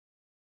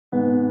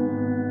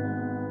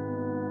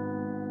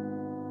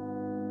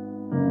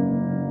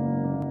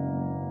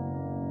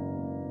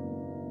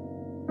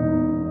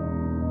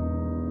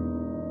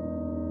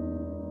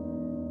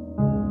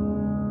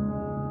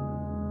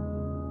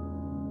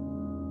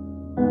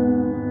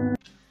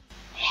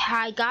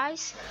Hi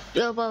guys,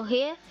 Robo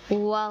here.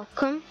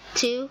 Welcome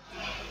to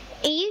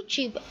a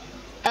YouTube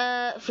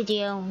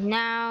video.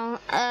 Now,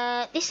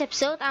 this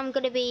episode I'm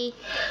going to be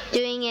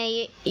doing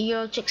a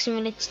Euro Truck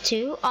Simulator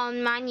 2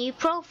 on my new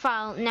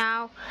profile.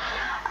 Now,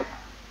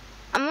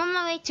 I'm on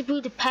my way to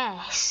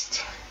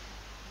Budapest,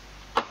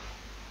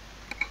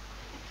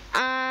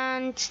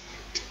 and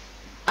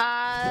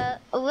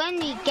when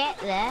we get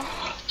there,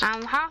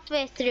 I'm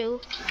halfway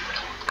through,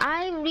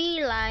 I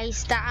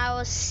realized that I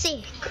was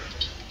sick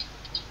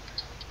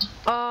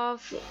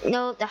of,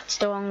 no, that's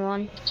the wrong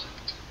one.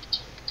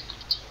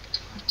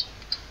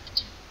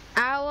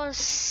 I was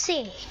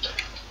sick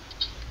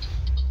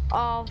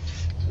of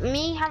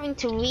me having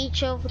to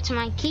reach over to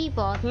my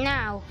keyboard.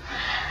 Now,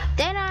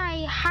 then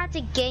I had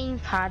a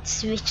gamepad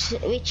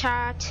which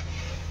had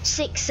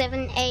 6,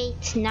 7,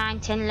 8, 9,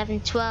 10,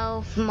 11,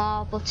 12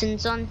 more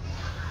buttons on.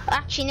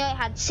 Actually no, it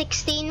had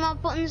 16 more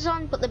buttons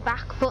on, but the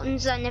back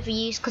buttons I never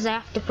used because I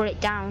have to put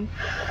it down.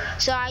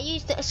 So I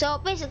used it, so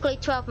basically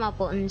 12 more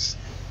buttons.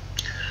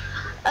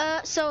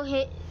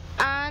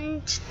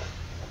 And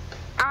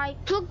I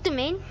plugged them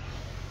in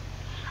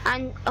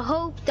and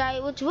hoped that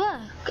it would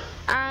work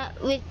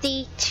with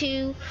the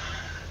two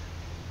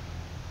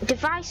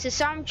devices.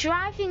 So I'm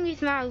driving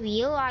with my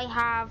wheel. I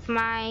have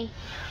my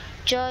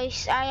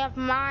joystick. I have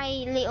my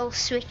little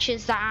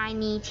switches that I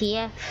need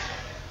here,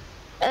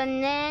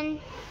 and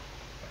then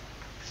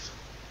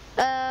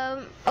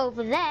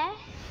over there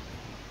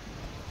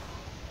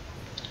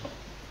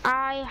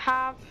I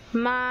have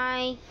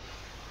my,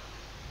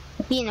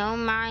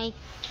 my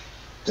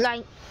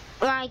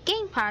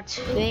gamepad,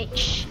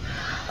 which,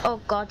 oh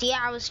god, yeah,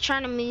 I was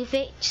trying to move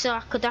it so I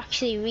could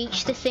actually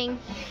reach the thing.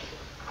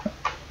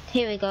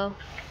 Here we go.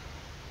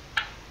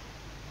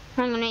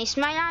 Hang on, it's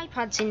my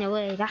iPad's in the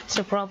way, that's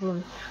the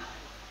problem.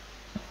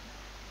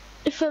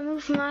 If I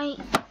move my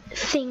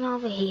thing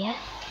over here,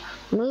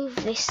 move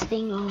this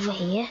thing over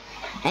here,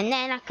 and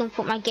then I can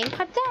put my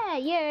gamepad there,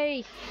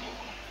 yay!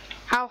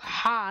 How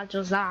hard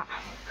was that?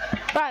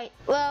 Right,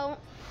 well,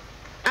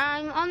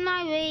 I'm on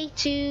my way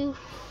to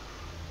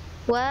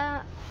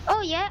where?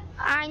 Oh yeah,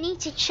 I need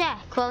to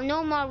check. Well,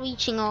 no more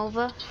reaching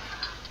over.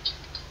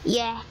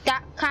 Yeah,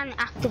 that can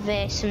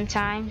activate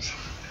sometimes.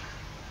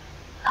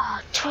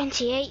 Oh,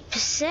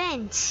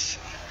 28%.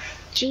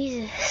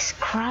 Jesus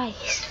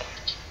Christ.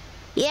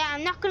 Yeah,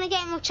 I'm not gonna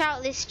get much out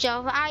of this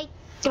job. I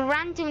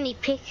randomly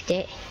picked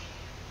it.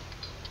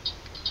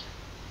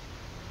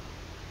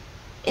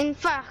 In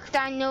fact,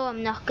 I know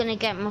I'm not gonna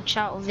get much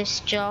out of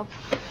this job.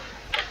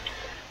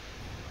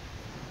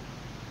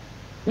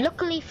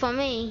 Luckily for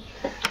me,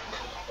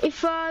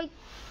 if I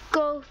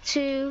go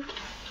to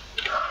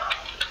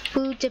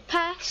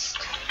Budapest,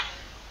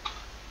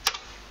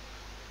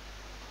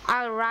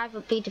 I'll arrive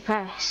at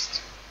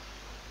Budapest.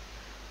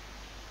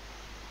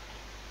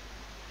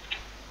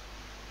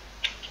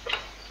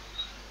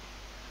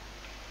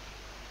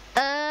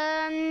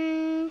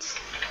 And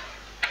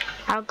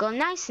I'll go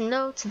nice and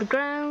low to the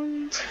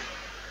ground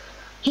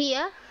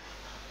here,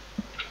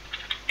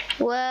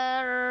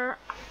 where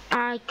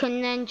I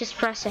can then just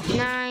press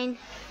F9.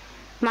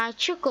 My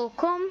truck will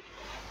come,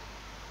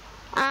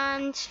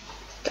 and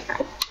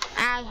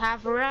I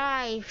have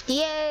arrived.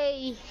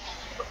 Yay!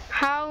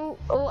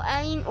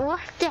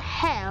 What the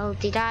hell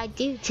did I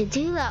do to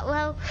do that?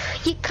 Well,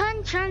 you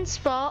can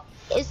transport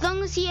as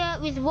long as you're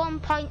with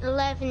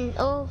 1.11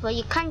 over.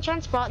 You can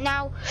transport.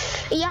 Now,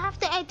 you have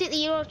to edit the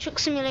Euro Truck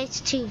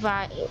Simulator 2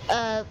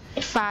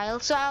 file.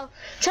 So I'll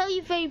tell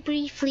you very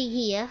briefly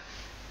here.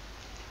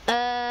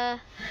 And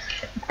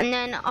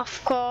then,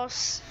 of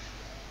course,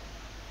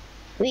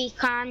 we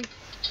can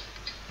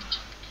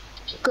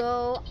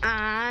go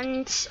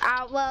and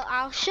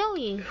I'll show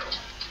you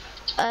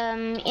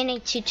in a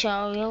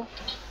tutorial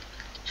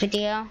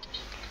video.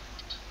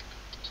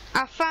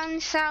 I found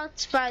this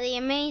out by the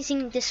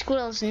amazing The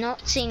Squirrel's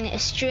Nuts in a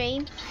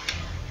stream.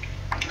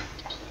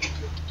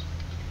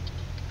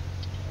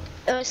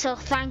 So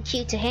thank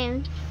you to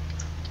him.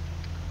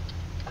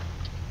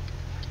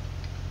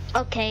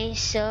 Okay,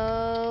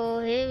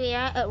 so here we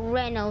are at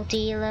Renault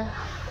dealer.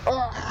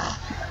 Ugh.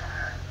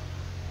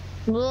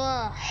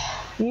 Ugh.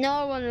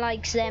 No one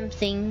likes them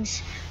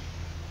things.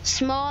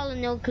 Small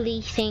and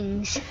ugly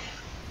things.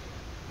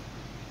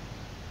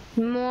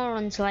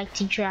 Morons like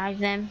to drive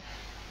them.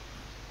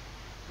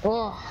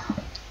 Oh,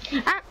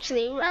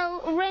 actually,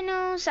 well,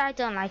 Renaults, I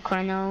don't like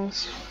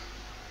Renaults.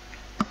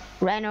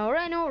 Renault.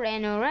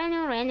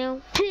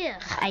 Pugh,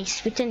 I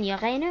spit on your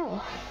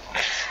Renault.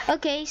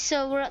 Okay,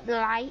 so we're at the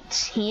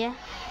lights here.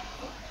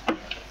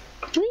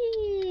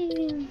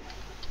 Whee!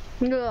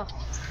 Ugh.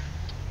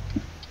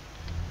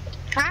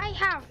 I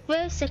have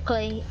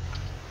basically,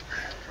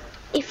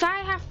 if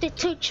I have to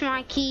touch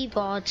my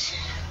keyboard,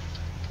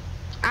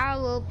 I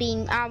won't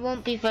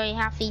be very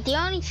happy. The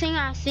only thing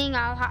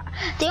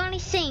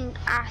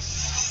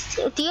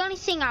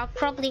I'll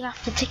probably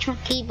have to touch my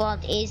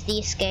keyboard is the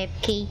escape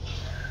key,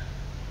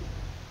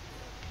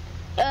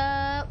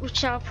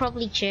 which I'll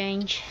probably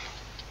change.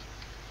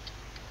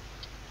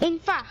 In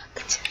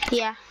fact,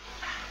 yeah.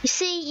 You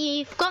see,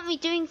 you've got me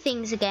doing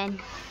things again.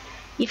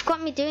 You've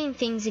got me doing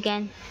things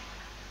again.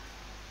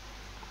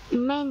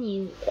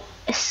 Menu,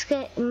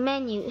 escape,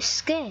 menu,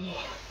 escape.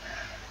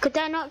 Could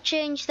I not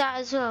change that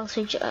as well?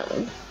 So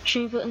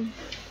change button.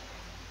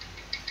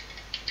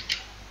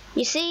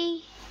 You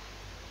see?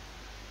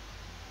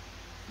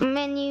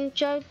 Menu,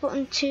 join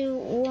button to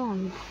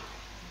 1.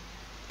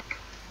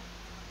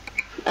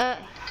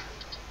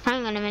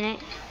 Hang on a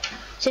minute.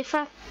 So if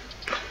I...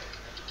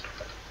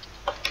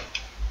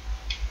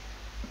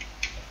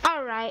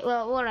 Alright,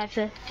 well,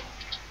 whatever.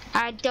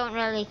 I don't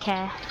really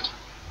care.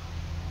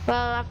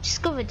 Well, I've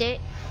discovered it.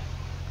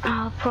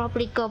 I'll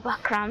probably go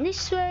back around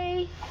this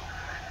way.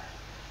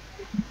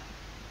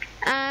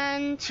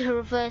 And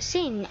reverse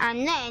in.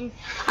 And then,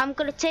 I'm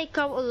gonna take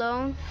out a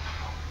loan.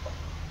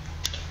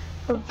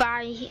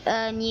 Buy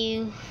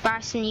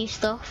some new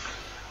stuff.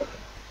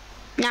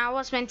 Now I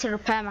was meant to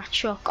repair my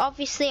truck.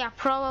 Obviously I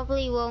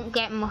probably won't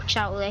get much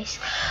out of this,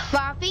 but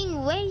I've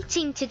been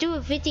waiting to do a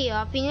video.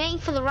 I've been waiting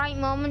for the right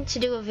moment to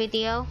do a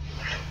video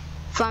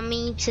for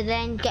me to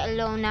then get a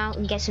loan out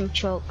and get some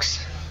trucks.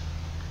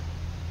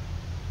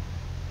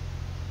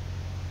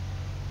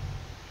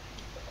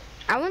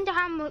 I wonder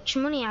how much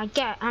money I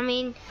get. I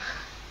mean,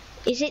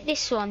 is it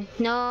this one?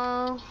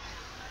 No.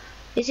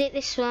 Is it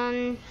this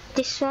one?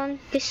 This one?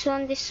 This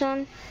one? This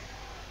one?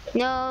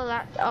 No,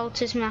 that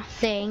alters my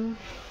thing.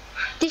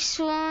 This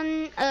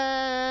one,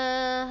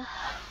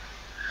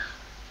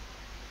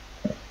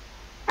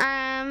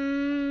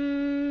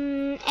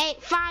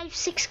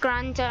 6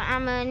 grand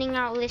I'm earning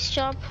out of this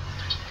job.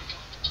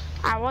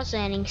 I was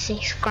earning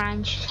 6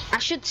 grand. I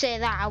should say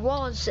that I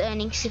was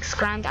earning 6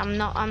 grand. I'm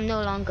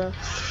no longer.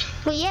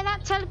 But yeah,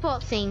 that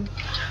teleport thing.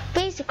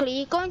 Basically,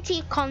 you go into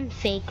your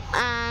config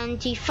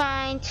and you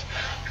find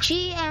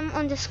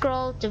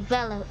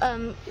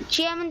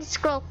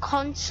GM_develop,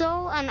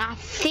 console, and I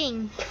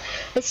think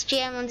it's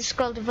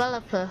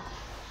GM_developer.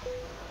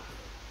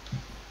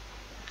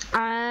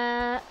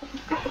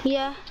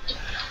 Yeah.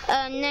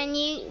 And then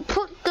you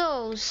put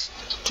those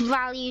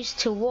values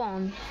to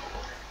 1.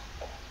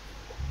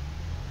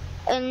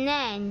 And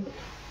then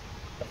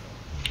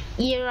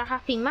you're a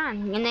happy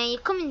man. And then you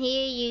come in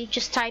here, you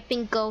just type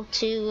in go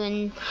to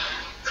and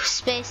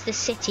space the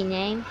city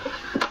name,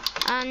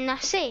 and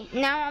that's it.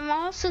 Now I'm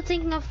also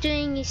thinking of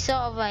doing a sort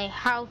of a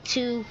how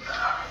to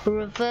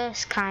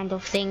reverse kind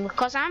of thing,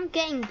 because I'm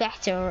getting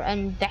better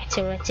and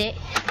better at it.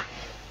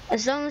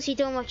 As long as you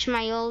don't watch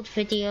my old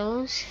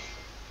videos,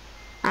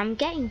 I'm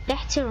getting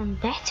better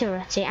and better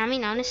at it. I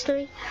mean,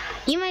 honestly,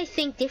 you may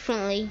think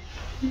differently.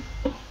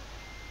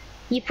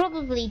 You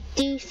probably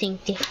do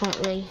think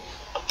differently.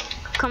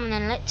 Come on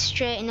then, let's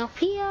straighten up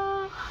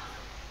here.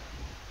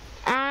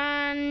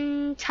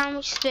 And how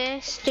much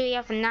space do we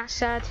have on that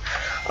side?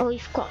 Oh,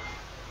 we've got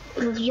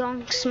a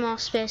young small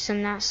space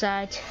on that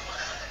side.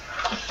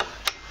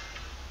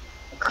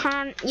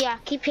 Yeah, I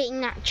keep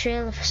hitting that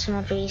trailer for some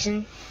odd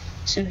reason.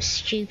 Some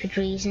stupid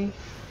reason.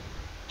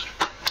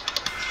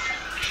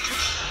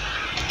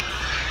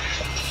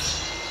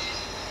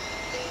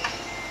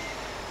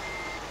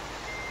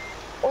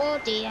 Oh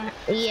dear,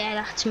 yeah,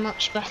 that's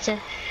much better.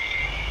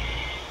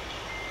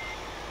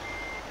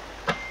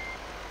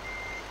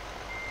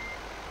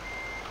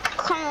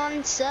 Come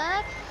on,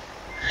 sir.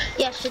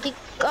 Yeah, should we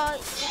go?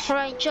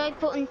 Right, joy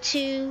button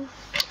 2.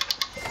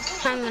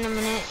 Hang on a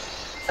minute.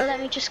 Let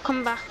me just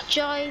come back.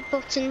 Joy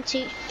button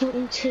 2.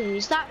 Button 2.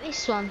 Is that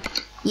this one?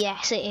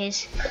 Yes, it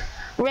is.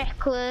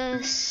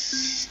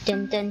 Reckless.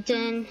 Dun dun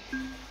dun.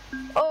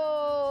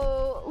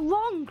 Oh,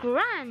 1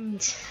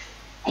 grand.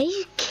 Are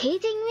you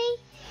kidding me?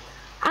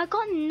 I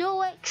got no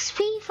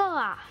XP for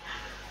that.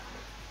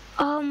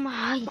 Oh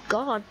my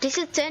god, this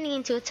is turning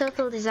into a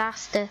total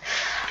disaster.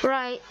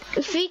 Right,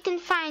 if we can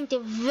find a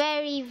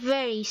very,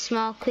 very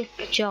small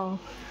quick job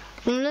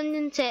from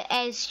London to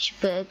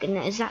Esbjerg, and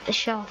is that the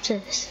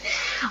shortest?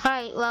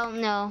 Right, well,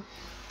 no.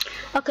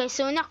 Okay,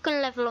 so we're not going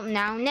to level up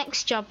now.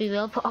 Next job we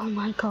will, but oh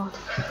my god.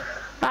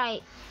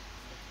 Right.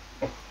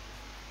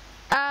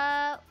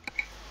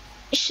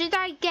 Should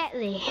I get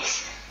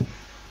this?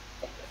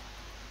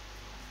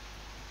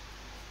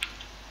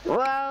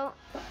 Well,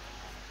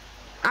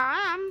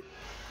 I am.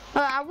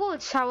 Well, I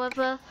would,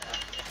 however,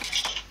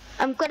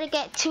 I'm gonna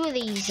get 2 of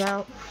these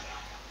out.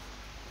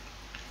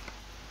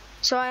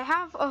 So I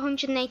have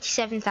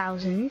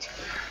 187,000.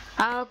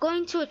 I'll go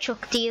into a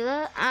truck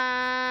dealer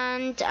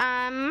and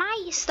I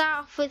might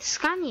start off with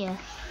Scania.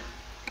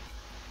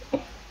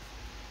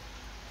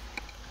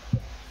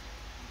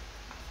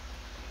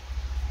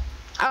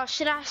 Or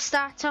should I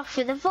start off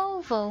with a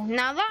Volvo?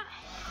 Now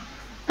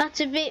that's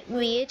a bit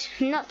weird,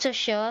 not so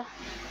sure.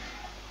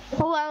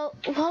 Well,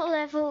 what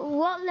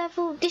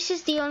level? This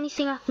is the only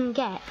thing I can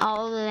get,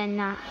 other than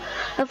that.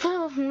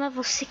 Available from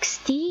level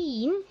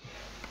 16?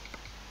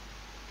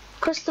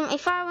 Custom,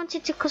 if I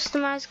wanted to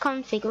customize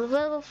config,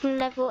 available from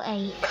level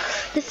 8.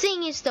 The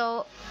thing is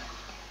though,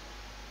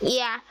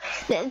 yeah,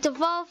 the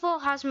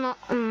Volvo has more,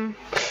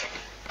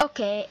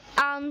 okay,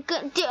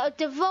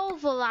 the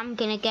Volvo I'm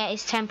gonna get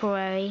is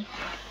temporary.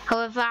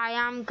 However, I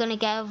am gonna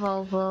get a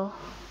Volvo.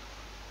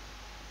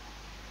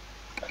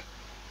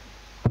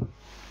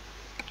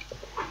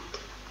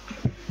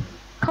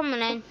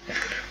 Come on then.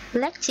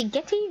 Let's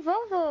get a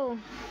Volvo.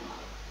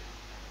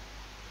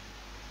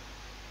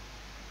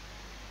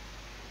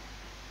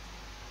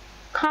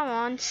 Come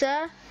on,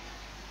 sir.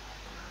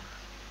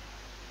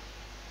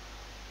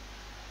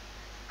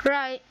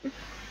 Right.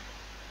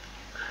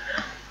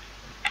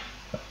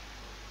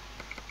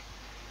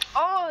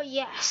 Oh,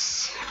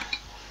 yes.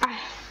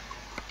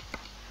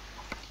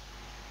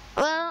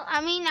 Well,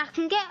 I mean, I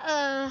can get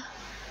a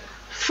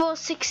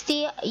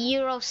 460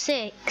 Euro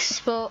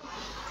 6, but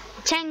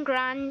 10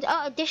 grand.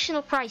 Oh,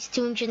 additional price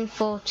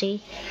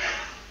 240.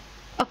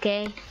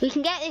 Okay, we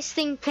can get this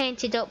thing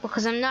painted up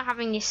because I'm not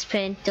having this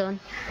paint done.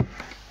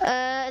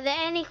 Are there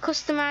any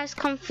customized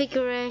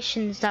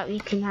configurations that we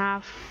can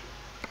have?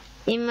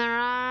 A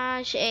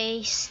Mirage,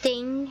 a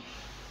Sting.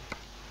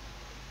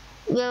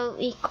 Well,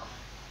 we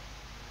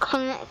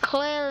can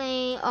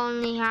clearly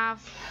only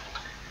have.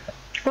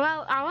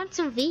 Well, I want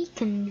some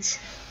Beacons.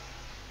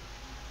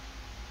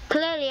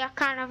 Clearly, I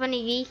can't have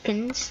any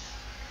Beacons.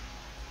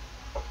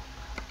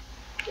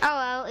 Oh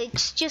well,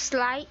 it's just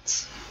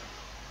lights.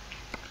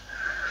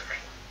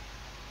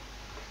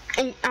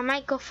 And I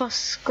might go for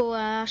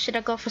square. Should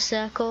I go for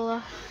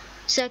circular?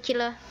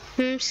 Circular.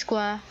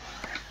 Square.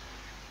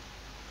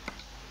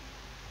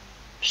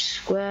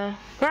 Square.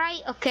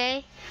 Right,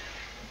 okay.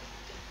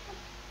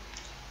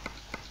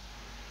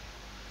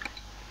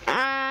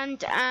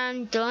 And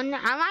I'm done.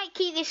 I might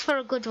keep this for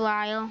a good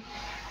while.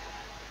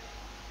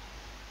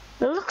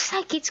 It looks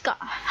like it's got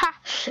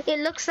it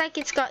looks like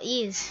it's got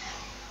ears.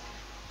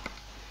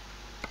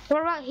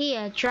 What about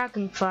here?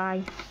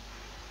 Dragonfly.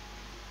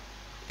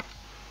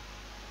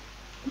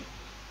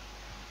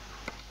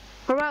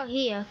 What about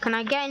here? Can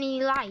I get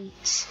any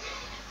lights?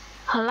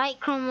 Light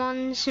chrome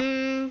ones?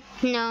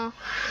 No.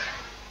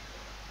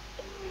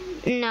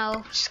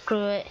 No,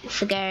 screw it.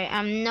 Forget it.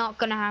 I'm not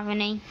gonna have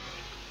any.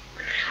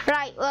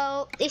 Right,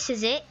 well, this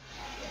is it.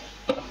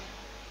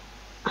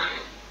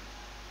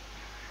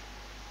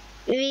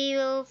 We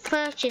will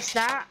purchase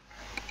that.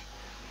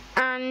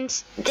 And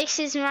this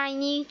is my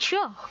new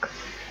truck.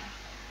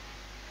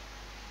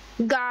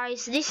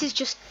 Guys, this is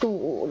just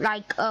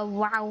like a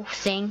wow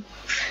thing.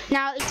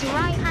 Now, it's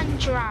right-hand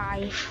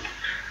drive.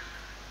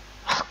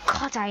 Oh,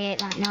 God, I hate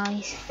that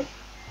noise.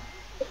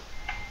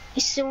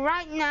 So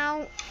right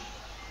now...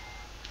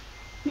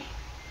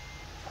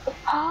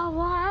 Oh,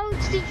 wow, how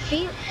does it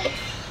feel?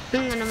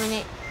 Hang on a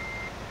minute.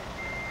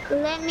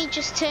 Let me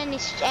just turn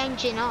this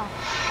engine off.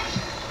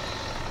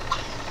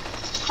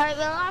 Right,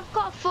 well, I've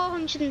got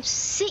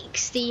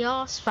 460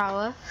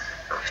 horsepower.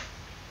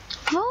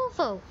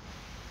 Volvo.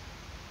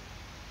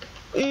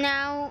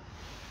 Now,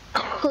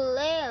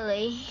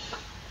 clearly,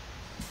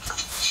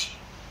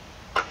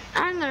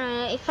 hang on a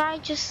minute, if I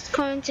just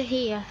come into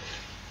here,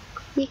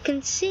 you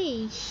can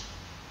see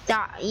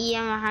that,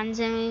 yeah, my hands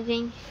are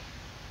moving.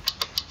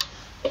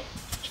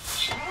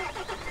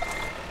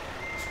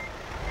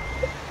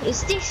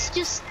 Is this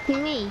just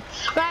me?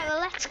 Right, well,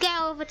 let's get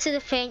over to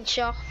the paint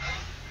shop.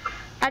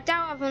 I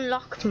doubt I've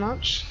unlocked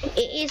much.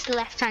 It is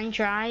left-hand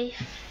drive.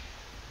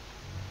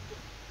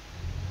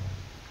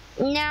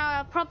 Now,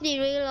 I'll probably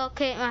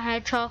relocate my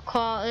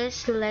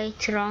headquarters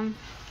later on.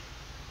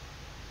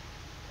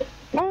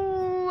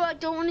 Oh, I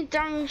don't want to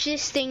damage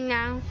this thing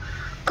now.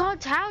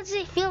 God, how does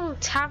it feel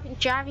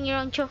driving your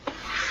own truck?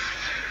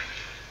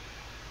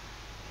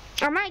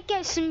 I might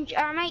get some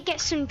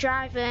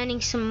drive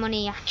earning some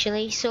money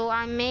actually, so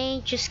I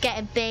may just get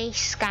a base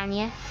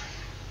Scania.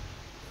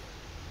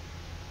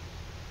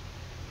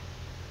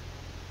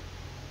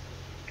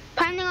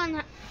 Depending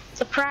on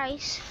the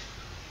price.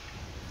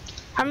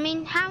 I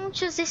mean, how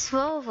much was this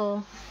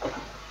Volvo?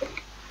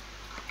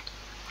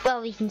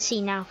 Well, we can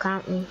see now,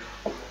 can't we?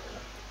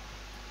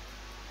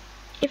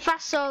 If I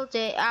sold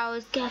it, I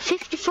would get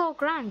 54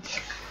 grand.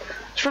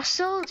 If I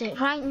sold it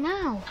right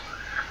now.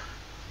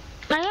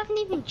 I haven't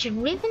even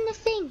driven the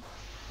thing.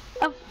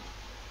 I've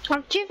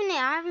driven it,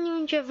 I haven't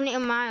even driven it a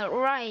mile.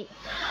 Right.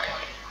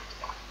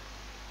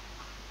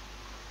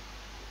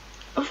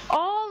 Of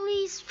all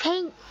these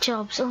paint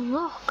jobs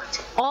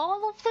unlocked,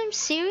 all of them?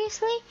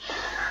 Seriously?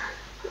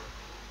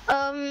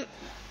 Well,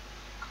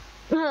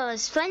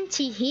 there's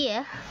plenty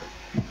here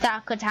that I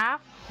could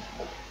have.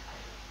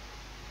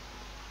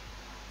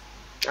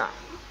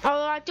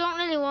 Although I don't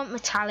really want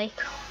metallic.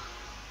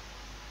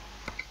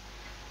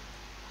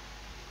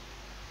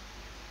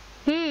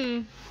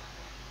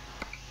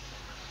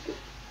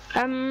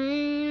 I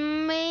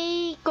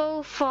may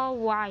go for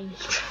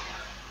white.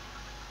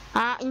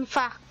 In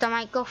fact, I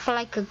might go for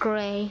like a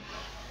grey.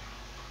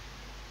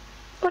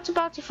 What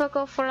about if I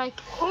go for like...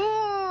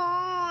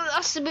 Oh,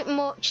 that's a bit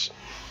much,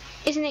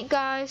 isn't it,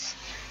 guys?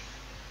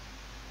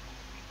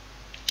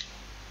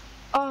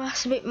 Oh,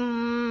 that's a bit...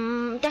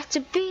 that's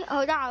a bit...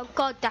 Oh,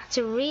 God, that's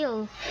a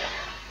real...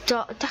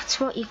 That's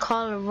what you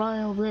call a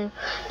royal blue.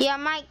 Yeah, I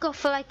might go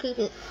for like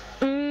a...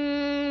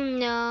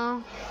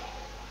 no.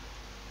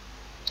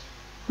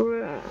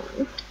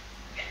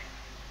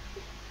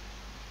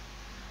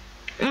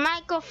 I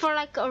might go for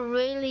like a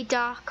really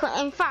dark...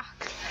 In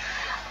fact,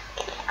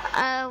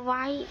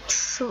 white...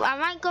 I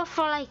might go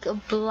for like a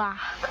black.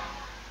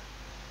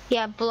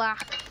 Yeah,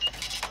 black.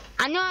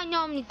 I know I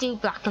normally do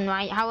black and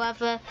white,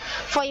 however,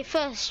 for your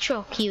first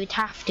truck you would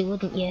have to,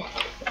 wouldn't you?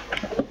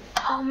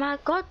 Oh my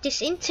god,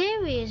 this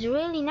interior is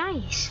really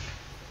nice.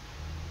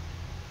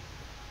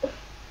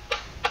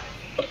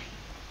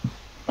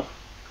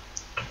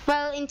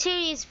 Well,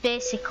 interior is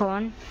basic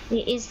one.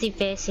 It is the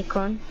basic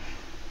one.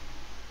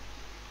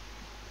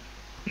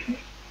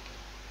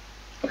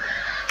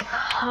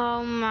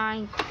 Oh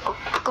my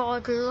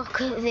god, look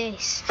at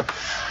this.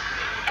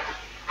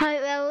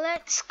 Right, well,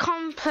 let's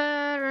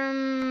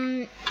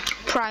compare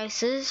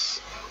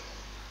prices.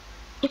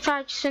 If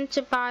I just want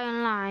to buy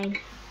online.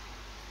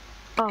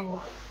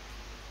 Oh.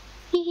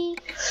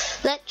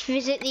 Let's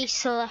visit the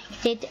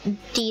selected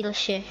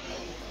dealership.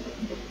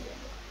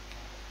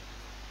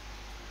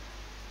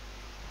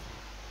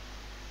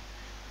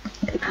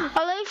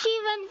 Although if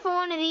you went for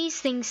one of these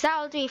things,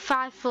 that would be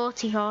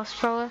 540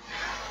 horsepower.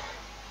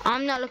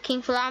 I'm not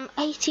looking for that. I'm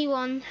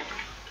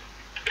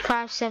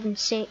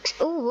 81,576.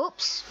 Oh,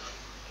 whoops.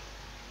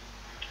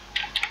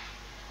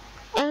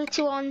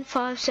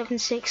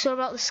 81,576. What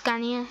about the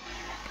Scania?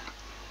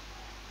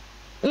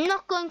 I'm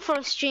not going for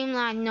a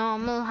streamlined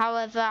normal,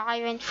 however,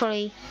 I went for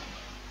a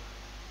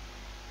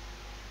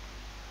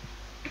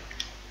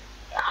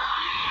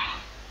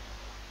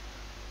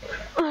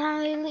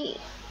really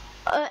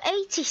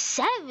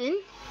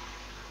 87.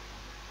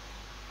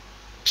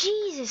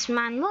 Jesus,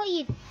 man, what are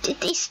you?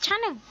 It's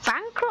trying to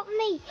bankrupt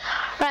me.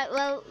 Right,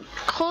 well,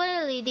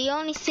 clearly the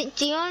only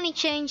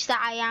change that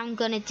I am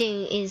gonna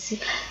do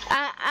is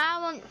I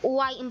want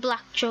white and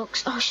black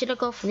trucks. Oh, should I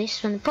go for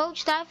this one? The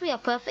poached ivory or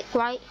perfect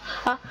white?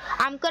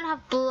 I'm gonna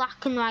have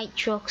black and white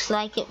trucks.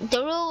 Like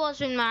the rule was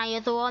with my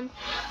other one,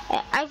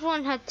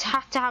 everyone had to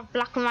have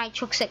black and white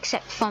trucks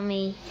except for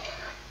me.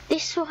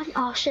 This one,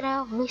 oh, should I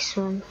have this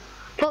one?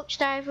 Poached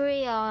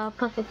ivory or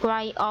perfect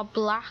white or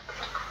black?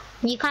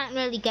 You can't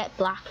really get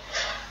black.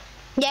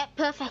 Yeah,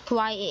 perfect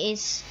white it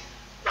is.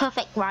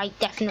 Perfect white,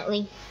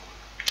 definitely.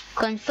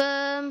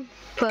 Confirm.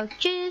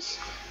 Purchase.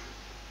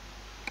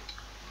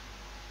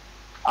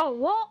 Oh,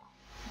 what?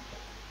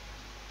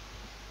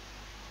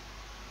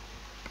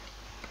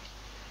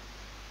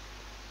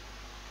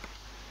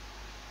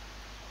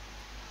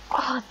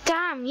 Oh,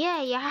 damn,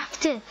 yeah, you have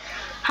to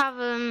have,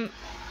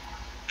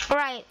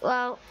 right,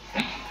 well,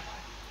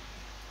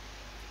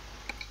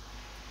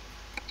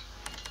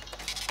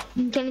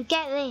 I'm gonna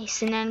get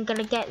this, and then I'm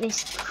gonna get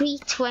this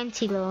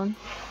 320 loan,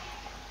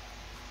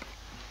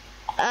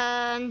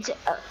 and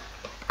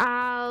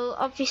I'll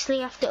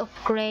obviously have to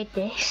upgrade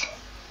this.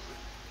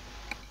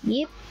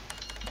 Yep.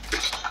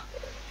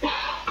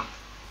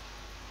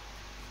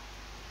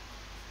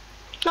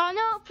 Oh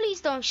no,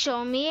 please don't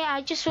show me.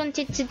 I just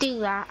wanted to do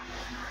that.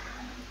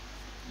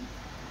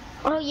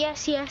 Oh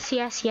yes, yes,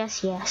 yes,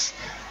 yes, yes.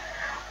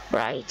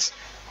 Right.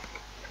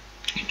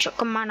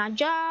 Truck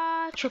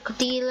manager, truck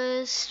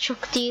dealers,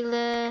 truck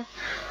dealer.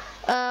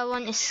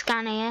 Want a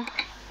Scania.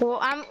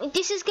 Well,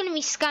 this is gonna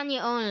be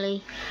Scania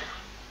only.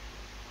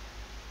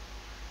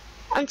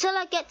 Until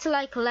I get to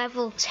like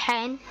level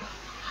 10,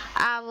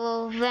 I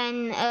will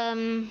then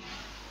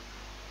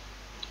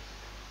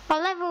or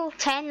level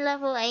 10,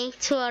 level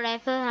 8 or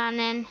whatever, and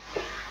then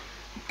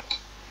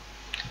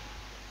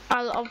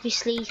I'll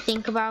obviously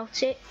think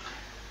about it.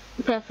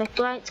 Perfect,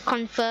 right,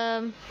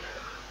 confirm.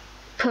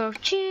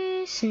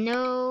 Purchase,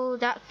 no,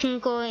 that can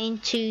go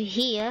into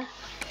here.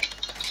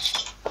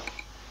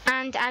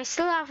 And I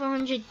still have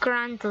 100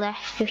 grand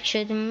left, which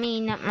would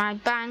mean that my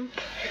bank,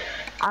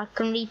 I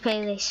can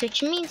repay this,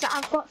 which means that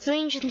I've got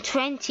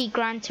 320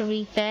 grand to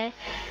repay.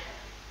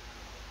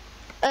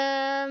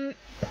 I've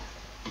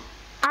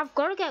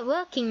got to get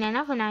working then,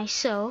 haven't I?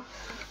 So,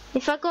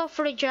 if I go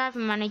for a driver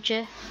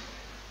manager,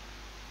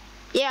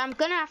 yeah, I'm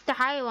gonna have to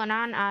hire one,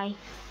 aren't I?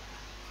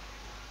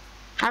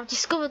 I've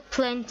discovered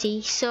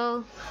plenty,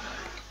 so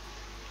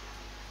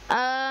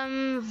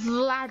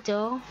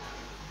Vlado,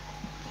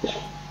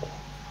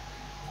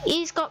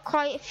 he's got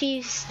quite a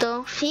few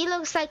stuff. He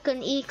looks like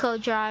an eco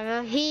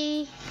driver.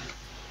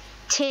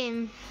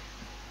 Tim,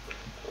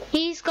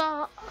 he's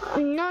got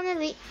none of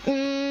the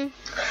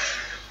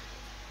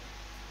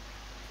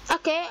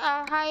okay,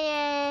 I'll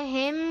hire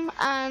him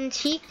and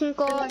he can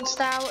go and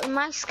start in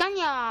my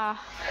Scania.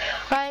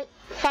 Right,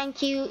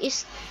 thank you,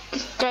 it's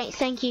great,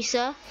 thank you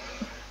sir.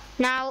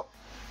 Now,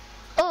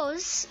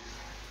 us,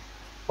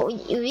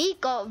 we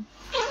got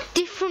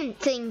different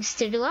things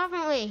to do,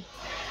 haven't we?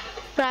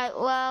 Right,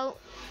 well,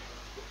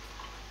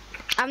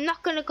 I'm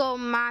not going to go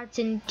mad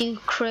and do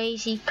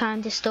crazy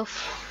kind of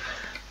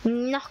stuff.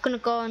 I'm not going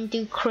to go and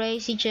do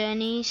crazy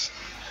journeys.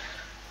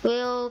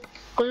 We'll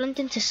go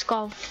London to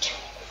Scotland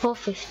for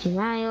 50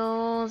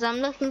 miles. I'm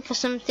looking for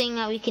something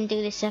that we can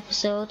do this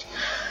episode.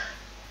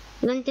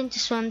 London to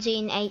Swansea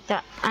and 8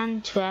 at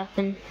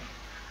Antwerpen.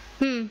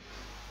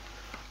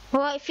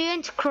 Well, if you're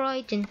into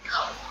Croydon,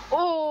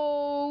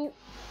 oh,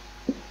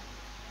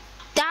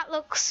 that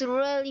looks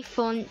really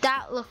fun.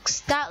 That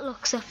looks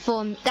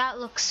fun. That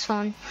looks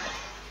fun.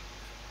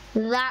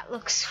 That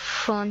looks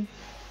fun.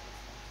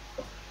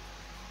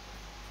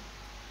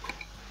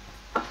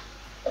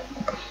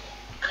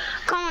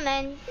 Come on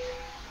then.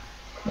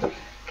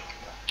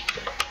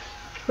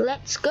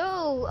 Let's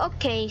go.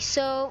 Okay,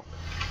 so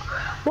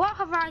what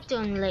have I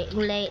done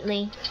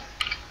lately?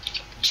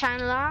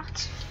 Channel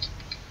art.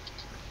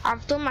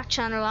 I've done my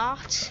channel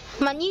art.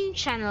 My new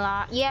channel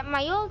art. Yeah,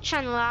 my old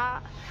channel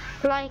art,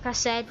 like I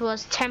said,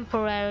 was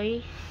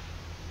temporary.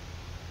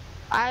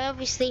 I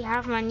obviously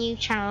have my new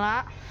channel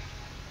art.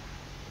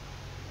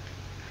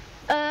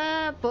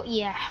 But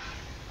yeah.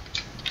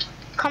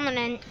 Come on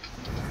in.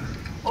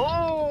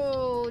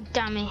 Oh,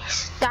 damn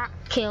it. That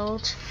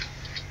killed.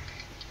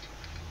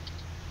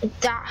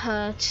 That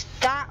hurt.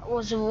 That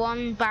was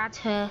one bad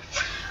hurt.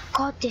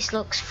 God, this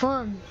looks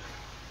fun.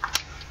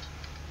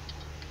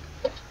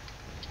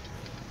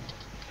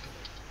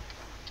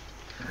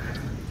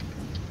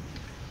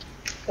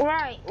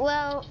 Right,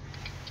 well,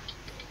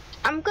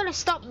 I'm gonna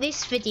stop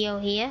this video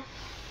here.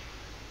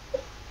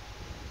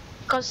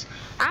 Because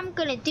I'm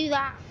gonna do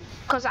that.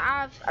 Because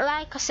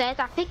like I said,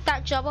 I picked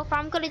that job up.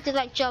 I'm gonna do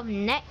that job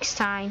next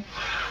time.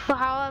 But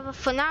however,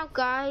 for now,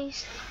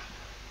 guys,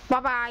 bye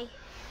bye.